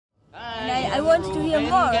I want to hear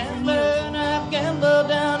more from you. And I've gambled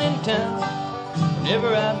down in town.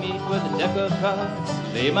 Whenever I meet with a deck of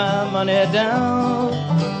cards, lay my money down.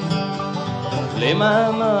 Lay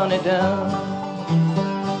my money down.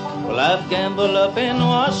 Well, I've gambled up in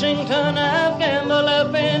Washington, I've gambled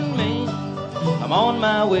up in Maine. I'm on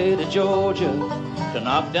my way to Georgia to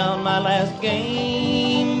knock down my last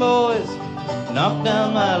game, boys. Knock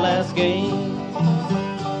down my last game.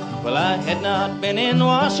 Well, I had not been in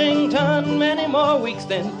Washington many more weeks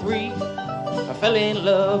than 3. I fell in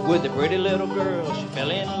love with a pretty little girl. She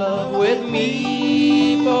fell in love with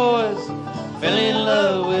me, boys. Fell in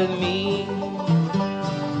love with me.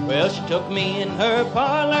 Well, she took me in her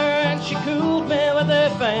parlor and she cooled me with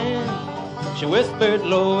a fan. She whispered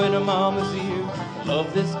low in her mama's ear,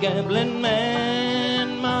 love this gambling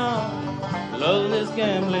man, Mom. Love this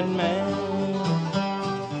gambling man.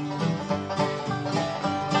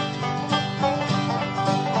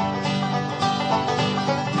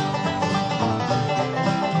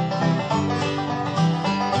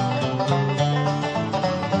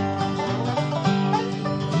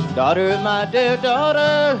 Daughter, my dear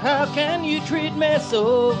daughter, how can you treat me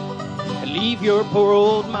so? And leave your poor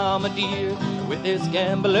old mama, dear, with this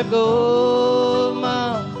gambler go,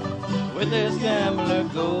 Mom, with this gambler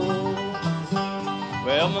go.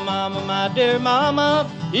 Well, my mama, my dear mama,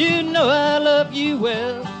 you know I love you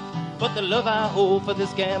well, but the love I hold for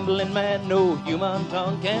this gambling man, no human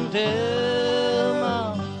tongue can tell,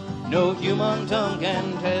 Mom, no human tongue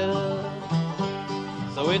can tell.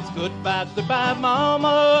 So it's goodbye, goodbye,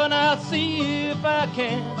 Mama, and I'll see you if I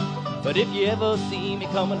can. But if you ever see me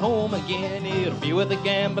coming home again, it'll be with a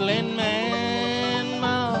gambling man,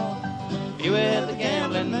 Mom. Be with a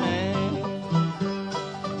gambling man.